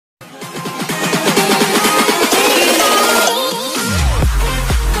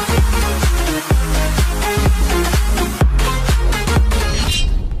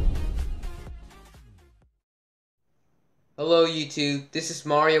YouTube? This is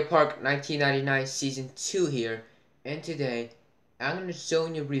Mario Park 1999 Season 2 here, and today I'm going to show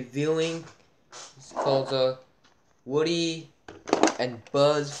you reviewing. It's called Woody and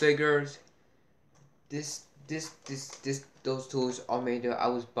Buzz figures. Those tools are made. I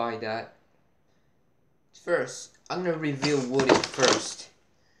was buy that. First, I'm gonna review Woody first.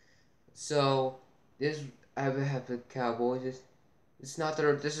 So I have the Cowboys. This is not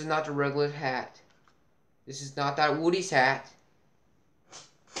the regular hat. This is not that Woody's hat.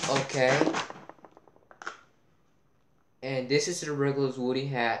 Okay. And this is the regular Woody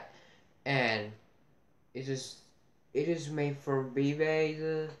hat, and it is made for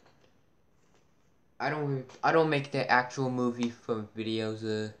eBay. I don't make the actual movie from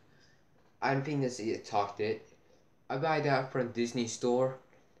videos. I don't think it talked it. I buy that from Disney store.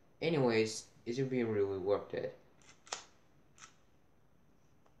 Anyways, it's being really worth it.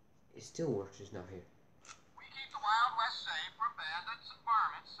 It still works, just not here. We keep the Wild West safe from bandits and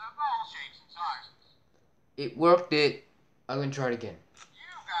varmints of all shapes and sizes. It worked it. I'm gonna try it again. You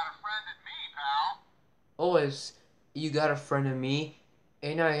got a friend in me, pal. Always, you got a friend in me.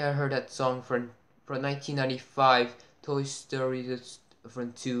 And I heard that song from 1995, Toy Story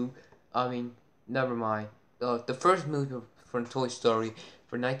from 2. I mean, never mind. The first movie from Toy Story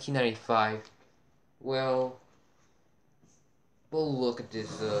from 1995. Well, look at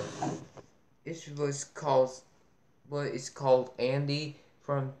this. It was called, it's called Andy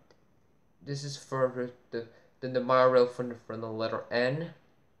from. This is for the Mario from the letter N.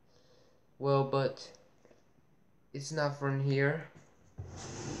 Well, but it's not from here.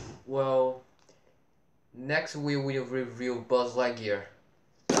 Well, next we will review Buzz Lightyear.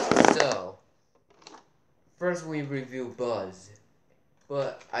 So, first we review Buzz,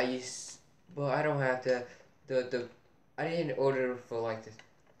 but I don't have I didn't order for like this.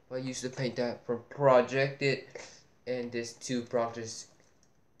 I used to paint that from Project It, and this two projects.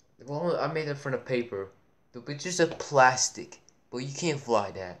 Well, I made it from the paper, but just a plastic. But you can't fly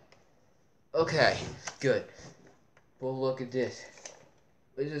that. Okay, good. Well, look at this.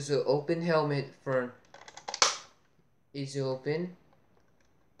 This is an open helmet for. It's open.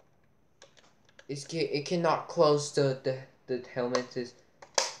 It cannot close the helmet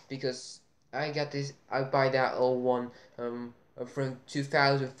because I got this. I buy that old one from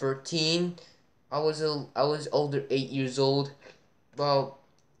 2013. I was older, 8 years old. Well,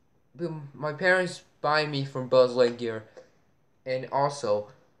 my parents buy me from Buzz Lightyear, and also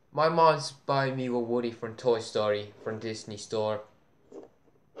my mom's buying me a Woody from Toy Story from Disney Store.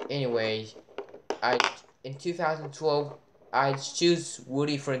 Anyway, in 2012 I choose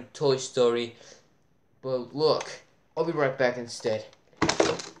Woody from Toy Story, but look, I'll be right back instead.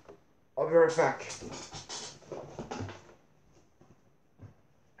 I'll be right back.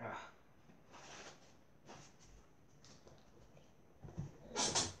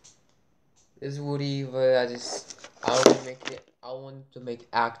 This is Woody, but I want to make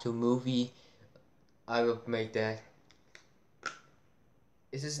actual movie. I will make that.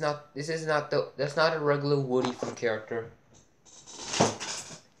 That's not a regular Woody from character.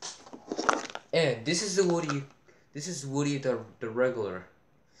 And this is Woody the regular.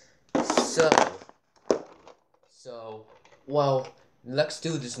 So, well, let's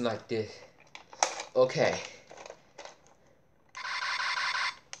do this like this. Okay.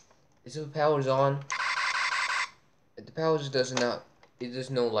 Is the power's on? The power does not. It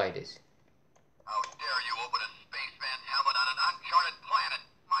does no light is. How dare you open a spaceman helmet on an uncharted planet?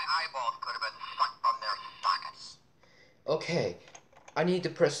 My eyeballs could have been sucked from their sockets. Okay, I need to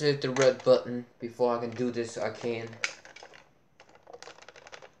press the red button before I can do this. I can.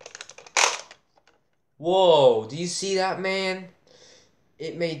 Whoa! Do you see that, man?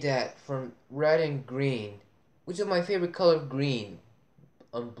 It made that from red and green. Which is my favorite color? Green.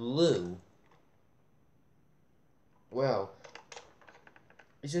 And blue. Well,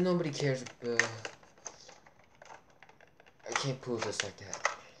 is there nobody cares? I can't pull this like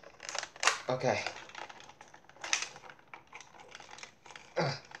that. Okay.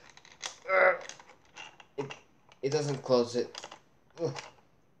 It doesn't close it.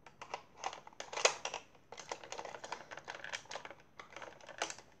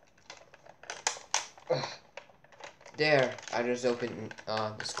 There, I just opened.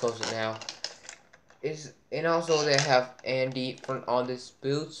 Just close it now. And also they have Andy from on this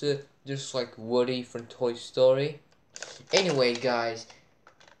boots, just like Woody from Toy Story. Anyway, guys,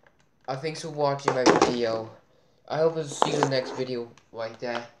 thanks for watching my video. I hope to see you in the next video like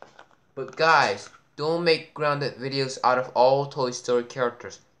that. But guys, don't make grounded videos out of all Toy Story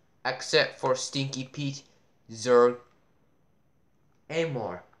characters, except for Stinky Pete, Zurg, and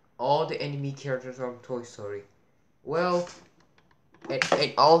more. All the enemy characters from Toy Story. Well,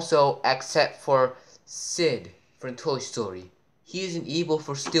 And also, except for Sid from Toy Story. He isn't evil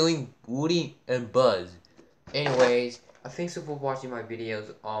for stealing Woody and Buzz. Anyways, thanks for watching my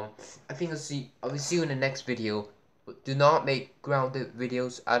videos. I will see you in the next video. But do not make grounded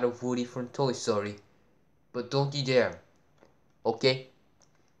videos out of Woody from Toy Story. But don't you dare. Okay?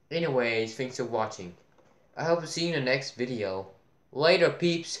 Anyways, thanks for watching. I hope to see you in the next video. Later,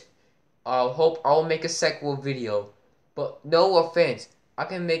 peeps. I hope I'll make a sequel video. But no offense, I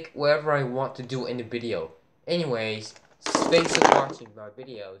can make whatever I want to do in the video. Anyways, thanks for watching my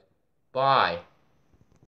videos. Bye.